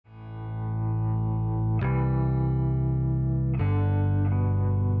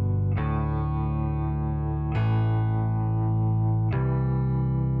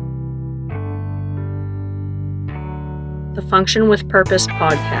the Function with Purpose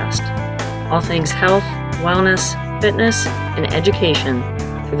podcast. All things health, wellness, fitness, and education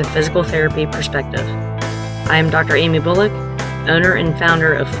through the physical therapy perspective. I am Dr. Amy Bullock, owner and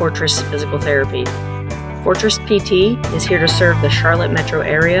founder of Fortress Physical Therapy. Fortress PT is here to serve the Charlotte metro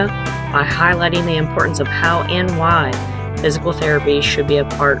area by highlighting the importance of how and why physical therapy should be a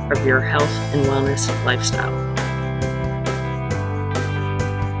part of your health and wellness lifestyle.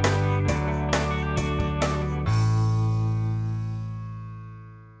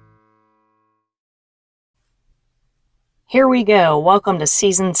 Here we go. Welcome to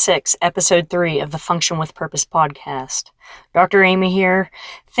Season 6, Episode 3 of the Function with Purpose podcast. Dr. Amy here.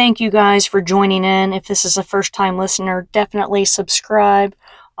 Thank you guys for joining in. If this is a first-time listener, definitely subscribe.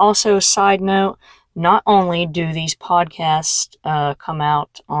 Also, side note, not only do these podcasts come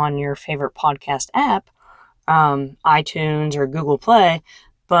out on your favorite podcast app, iTunes or Google Play,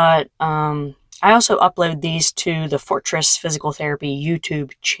 but I also upload these to the Fortress Physical Therapy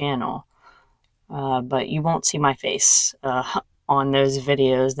YouTube channel. But you won't see my face on those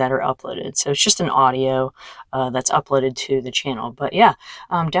videos that are uploaded. So it's just an audio that's uploaded to the channel. But yeah,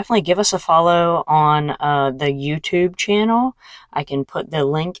 definitely give us a follow on the YouTube channel. I can put the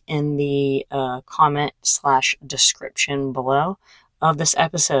link in the comment/description below of this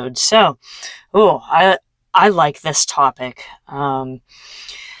episode. So, I like this topic.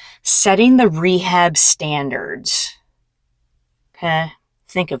 Setting the rehab standards. Okay,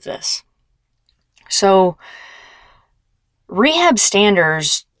 think of this. So, rehab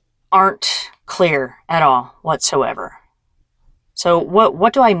standards aren't clear at all whatsoever. So,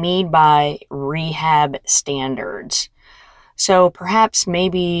 what do I mean by rehab standards? So, perhaps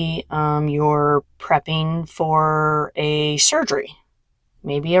maybe you're prepping for a surgery,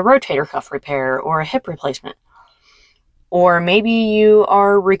 maybe a rotator cuff repair or a hip replacement. Or maybe you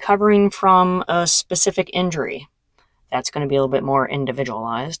are recovering from a specific injury. That's going to be a little bit more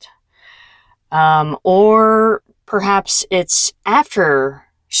individualized. Or perhaps it's after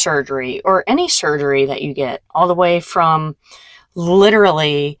surgery or any surgery that you get, all the way from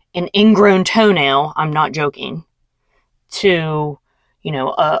literally an ingrown toenail, I'm not joking, to,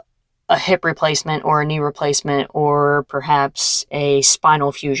 a hip replacement or a knee replacement or perhaps a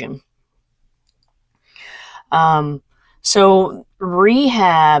spinal fusion. So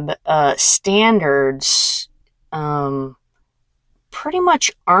rehab standards pretty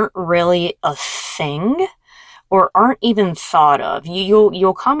much aren't really a thing or aren't even thought of.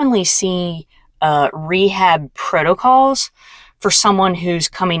 You'll commonly see rehab protocols for someone who's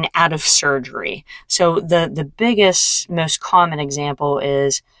coming out of surgery. So the biggest, most common example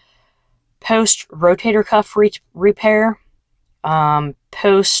is post rotator cuff repair,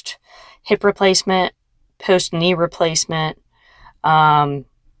 post hip replacement, post knee replacement, as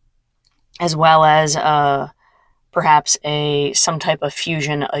well as perhaps some type of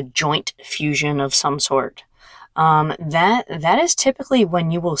fusion, a joint fusion of some sort. That is typically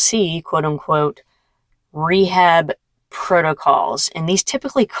when you will see, quote unquote, rehab protocols. And these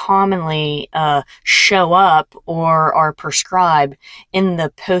typically commonly show up or are prescribed in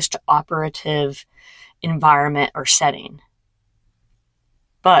the post-operative environment or setting.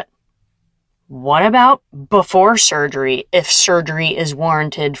 But what about before surgery, if surgery is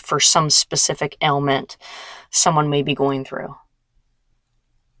warranted for some specific ailment someone may be going through?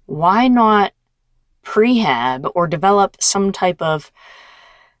 Why not prehab or develop some type of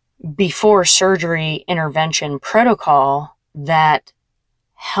before surgery intervention protocol that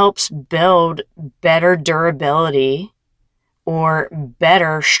helps build better durability or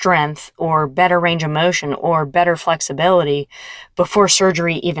better strength or better range of motion or better flexibility before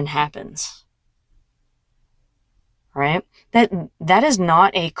surgery even happens? Right? That is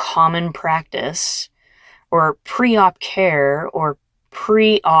not a common practice, or pre-op care or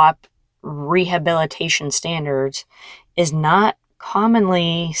pre-op rehabilitation standards is not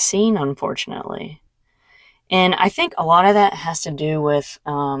commonly seen, unfortunately. And I think a lot of that has to do with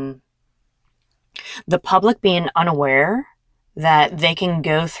the public being unaware that they can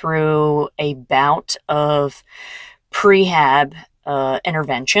go through a bout of prehab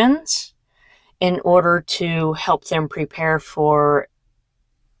interventions in order to help them prepare for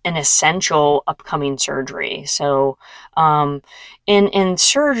an essential upcoming surgery. So, in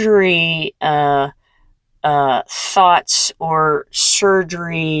surgery thoughts or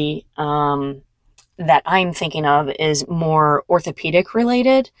surgery that I'm thinking of is more orthopedic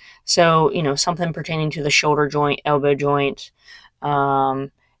related. So, something pertaining to the shoulder joint, elbow joint,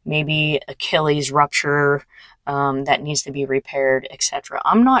 maybe Achilles rupture that needs to be repaired, etc.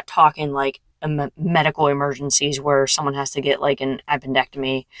 I'm not talking like medical emergencies where someone has to get like an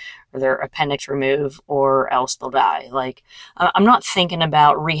appendectomy or their appendix removed or else they'll die. Like, I'm not thinking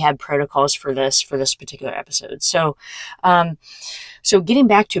about rehab protocols for this particular episode. So, so getting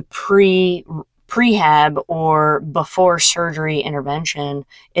back to prehab or before surgery intervention,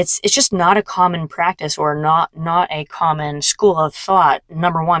 it's just not a common practice or not a common school of thought,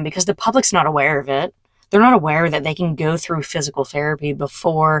 number one, because the public's not aware of it. They're not aware that they can go through physical therapy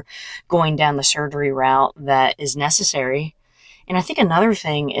before going down the surgery route that is necessary. And I think another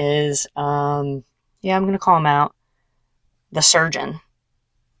thing is, I'm going to call him out, the surgeon.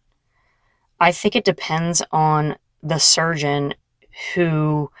 I think it depends on the surgeon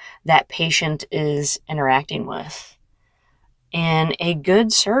who that patient is interacting with. And a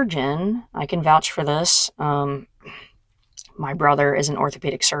good surgeon, I can vouch for this. My brother is an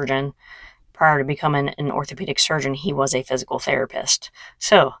orthopedic surgeon. Prior to becoming an orthopedic surgeon, he was a physical therapist.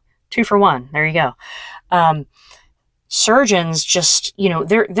 So 2 for 1. There you go. Surgeons just,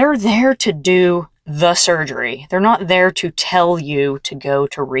 they're there to do the surgery. They're not there to tell you to go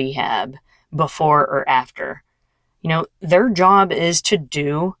to rehab before or after. Their job is to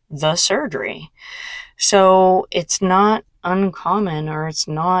do the surgery. So it's not uncommon, or it's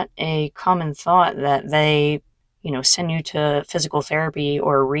not a common thought that they send you to physical therapy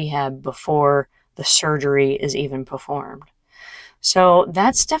or rehab before the surgery is even performed. So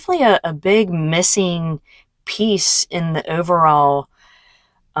that's definitely a big missing piece in the overall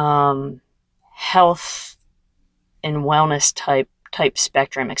health and wellness type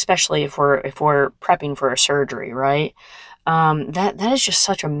spectrum, especially if we're prepping for a surgery, right? That is just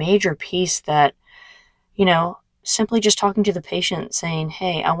such a major piece that, simply just talking to the patient saying,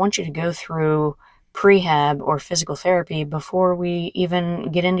 hey, I want you to go through prehab or physical therapy before we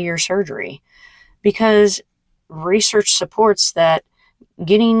even get into your surgery, because research supports that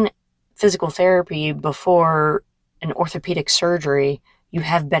getting physical therapy before an orthopedic surgery, you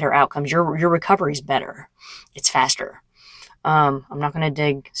have better outcomes. Your recovery is better. It's faster. I'm not going to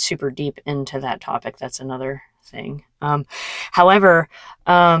dig super deep into that topic. That's another thing. However,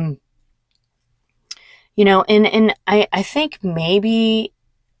 and I think maybe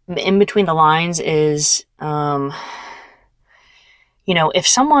in between the lines is, if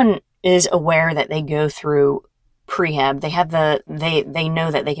someone is aware that they go through prehab, they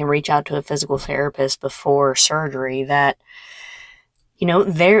know that they can reach out to a physical therapist before surgery, that,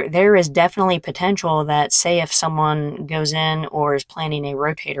 there is definitely potential that, say, if someone goes in or is planning a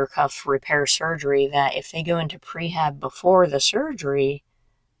rotator cuff repair surgery, that if they go into prehab before the surgery,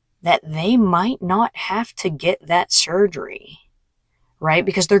 that they might not have to get that surgery. Right?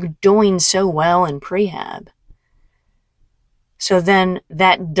 Because they're doing so well in prehab. So then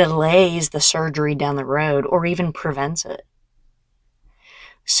that delays the surgery down the road or even prevents it.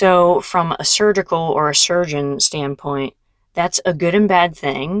 So from a surgical or a surgeon standpoint, that's a good and bad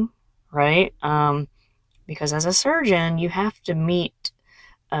thing, right? Because as a surgeon, you have to meet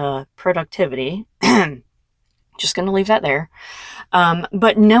productivity. Just going to leave that there.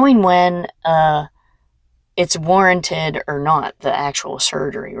 But knowing when it's warranted or not, the actual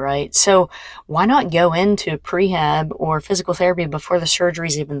surgery, right? So why not go into prehab or physical therapy before the surgery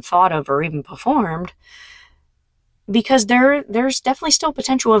is even thought of or even performed? Because there's definitely still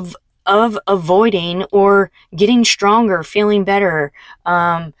potential of avoiding or getting stronger, feeling better,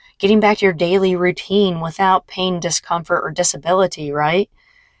 getting back to your daily routine without pain, discomfort, or disability, right?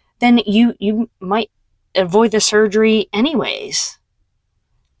 Then you might avoid the surgery anyways.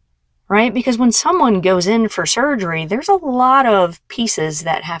 Right? Because when someone goes in for surgery, there's a lot of pieces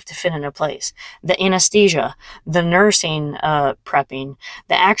that have to fit into place. The anesthesia, the nursing prepping,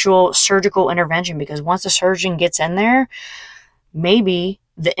 the actual surgical intervention, because once the surgeon gets in there, maybe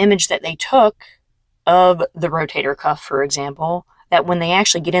the image that they took of the rotator cuff, for example, that when they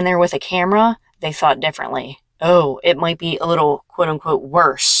actually get in there with a camera, they thought differently. Oh, it might be a little quote unquote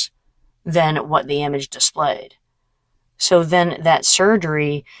worse than what the image displayed. So then that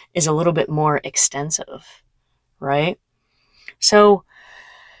surgery is a little bit more extensive, right? So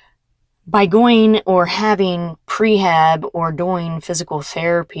by going or having prehab or doing physical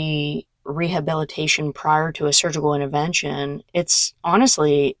therapy rehabilitation prior to a surgical intervention, it's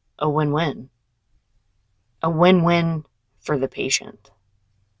honestly a win-win. A win-win for the patient,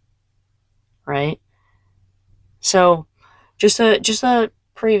 right? So just an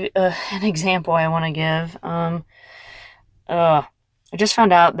example I want to give. I just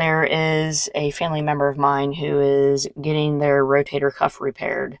found out there is a family member of mine who is getting their rotator cuff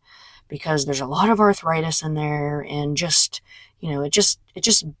repaired because there's a lot of arthritis in there, and just, it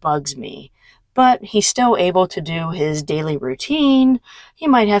just bugs me. but he's still able to do his daily routine. He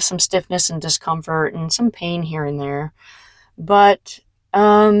might have some stiffness and discomfort and some pain here and there, but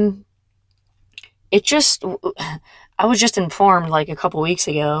I was just informed like a couple weeks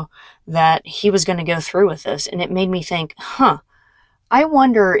ago that he was going to go through with this, and it made me think, I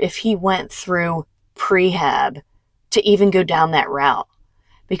wonder if he went through prehab to even go down that route,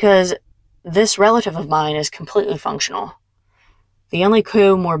 because this relative of mine is completely functional. The only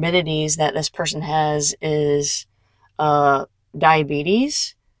comorbidities that this person has is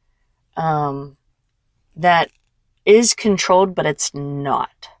diabetes that is controlled, but it's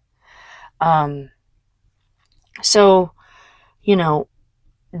not. So,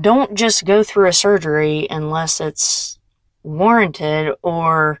 don't just go through a surgery unless it's warranted,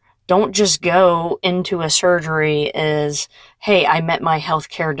 or don't just go into a surgery as, hey, I met my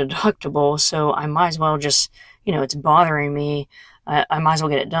healthcare deductible, so I might as well just, it's bothering me. I might as well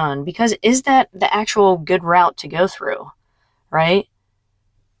get it done. Because is that the actual good route to go through, right?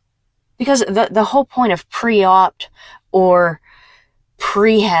 Because the whole point of pre-op or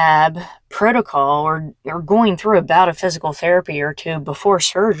prehab protocol or going through a bout of physical therapy or two before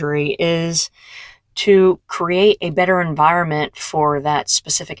surgery is to create a better environment for that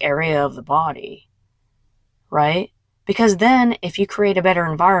specific area of the body, right? Because then if you create a better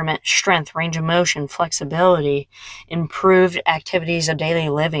environment, strength, range of motion, flexibility, improved activities of daily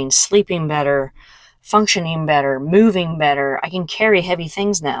living, sleeping better, functioning better, moving better, I can carry heavy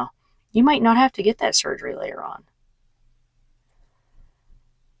things now. You might not have to get that surgery later on.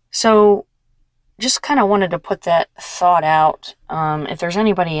 So just kind of wanted to put that thought out. If there's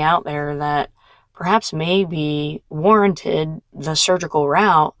anybody out there that perhaps maybe warranted the surgical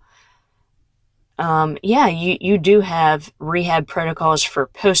route, you do have rehab protocols for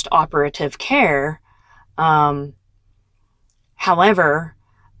post-operative care. However,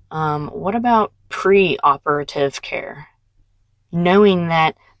 what about pre-operative care? Knowing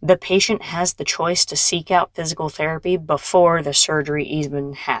that the patient has the choice to seek out physical therapy before the surgery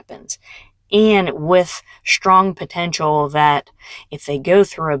even happens, and with strong potential that if they go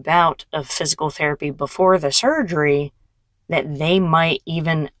through a bout of physical therapy before the surgery, that they might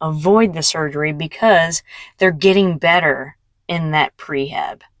even avoid the surgery because they're getting better in that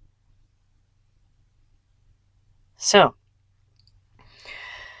prehab. So,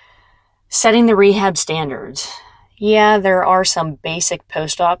 setting the rehab standards. Yeah, there are some basic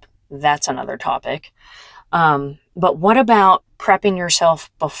post-op. That's another topic. But what about prepping yourself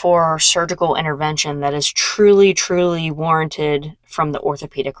before surgical intervention that is truly, truly warranted from the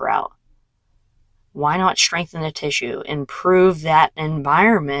orthopedic route? Why not strengthen the tissue, improve that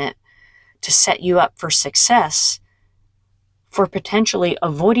environment to set you up for success for potentially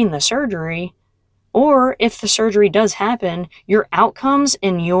avoiding the surgery, or if the surgery does happen, your outcomes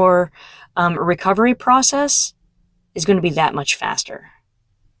in your recovery process is going to be that much faster.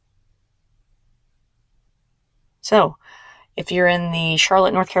 So, if you're in the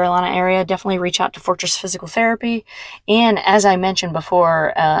Charlotte, North Carolina area, definitely reach out to Fortress Physical Therapy. And as I mentioned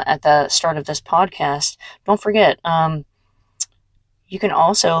before at the start of this podcast, don't forget, you can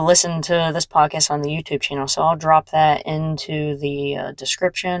also listen to this podcast on the YouTube channel. So I'll drop that into the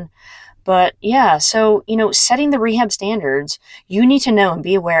description. But yeah, so, setting the rehab standards, you need to know and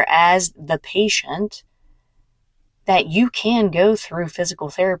be aware as the patient that you can go through physical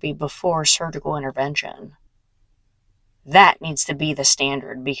therapy before surgical intervention. That needs to be the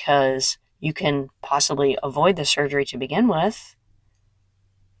standard, because you can possibly avoid the surgery to begin with,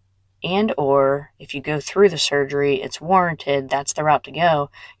 and or if you go through the surgery, it's warranted, that's the route to go,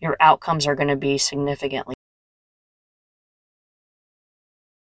 your outcomes are going to be significantly.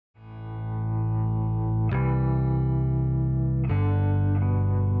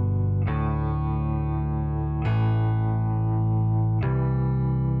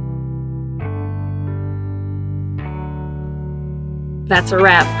 That's a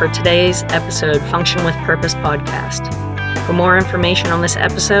wrap for today's episode, Function with Purpose podcast. For more information on this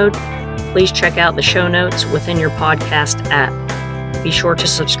episode, please check out the show notes within your podcast app. Be sure to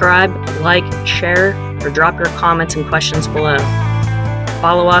subscribe, like, share, or drop your comments and questions below.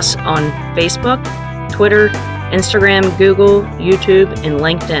 Follow us on Facebook, Twitter, Instagram, Google, YouTube, and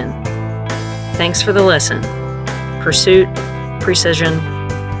LinkedIn. Thanks for the listen. Pursuit, precision,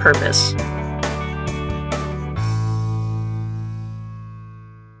 purpose.